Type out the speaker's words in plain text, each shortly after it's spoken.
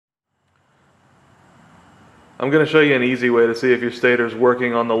I'm going to show you an easy way to see if your stator's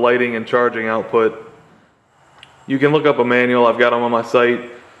working on the lighting and charging output. You can look up a manual, I've got them on my site,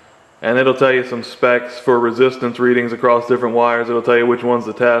 and it'll tell you some specs for resistance readings across different wires. It'll tell you which ones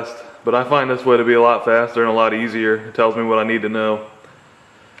to test, but I find this way to be a lot faster and a lot easier. It tells me what I need to know.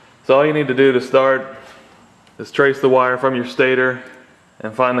 So all you need to do to start is trace the wire from your stator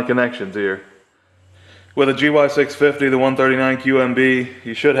and find the connections here. With a GY6 the 139 QMB,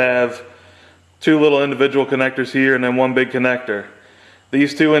 you should have two little individual connectors here and then one big connector.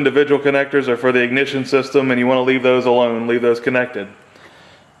 These two individual connectors are for the ignition system, and you want to leave those alone, leave those connected.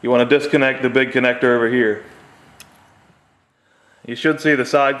 You want to disconnect the big connector over here. You should see the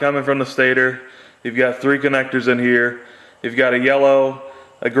side coming from the stator. You've got three connectors in here. You've got a yellow,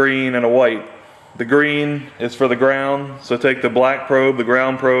 a green, and a white. The green is for the ground, so take the black probe, the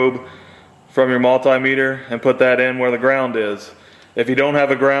ground probe, from your multimeter and put that in where the ground is. If you don't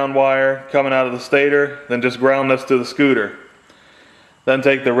have a ground wire coming out of the stator, then just ground this to the scooter. Then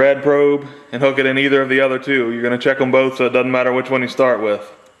take the red probe and hook it in either of the other two. You're going to check them both so it doesn't matter which one you start with.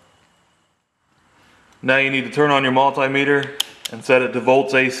 Now you need to turn on your multimeter and set it to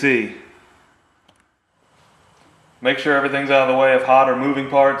volts AC. Make sure everything's out of the way of hot or moving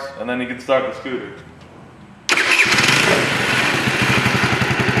parts, and then you can start the scooter.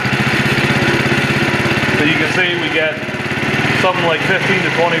 So you can see we get something like 15 to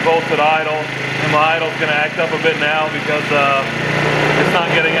 20 volts at idle, and my idle's going to act up a bit now because it's not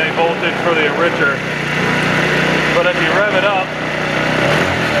getting any voltage for the enricher. But if you rev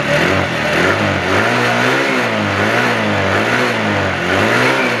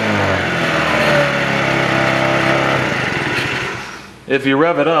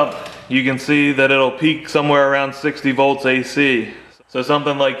it up, you can see that it'll peak somewhere around 60 volts AC. So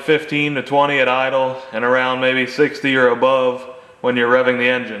something like 15 to 20 at idle and around maybe 60 or above when you're revving the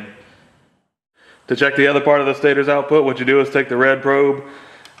engine. To check the other part of the stator's output, what you do is take the red probe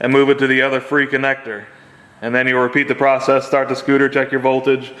and move it to the other free connector. And then you'll repeat the process, start the scooter, check your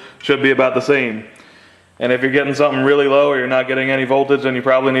voltage, should be about the same. And if you're getting something really low or you're not getting any voltage, then you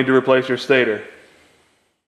probably need to replace your stator.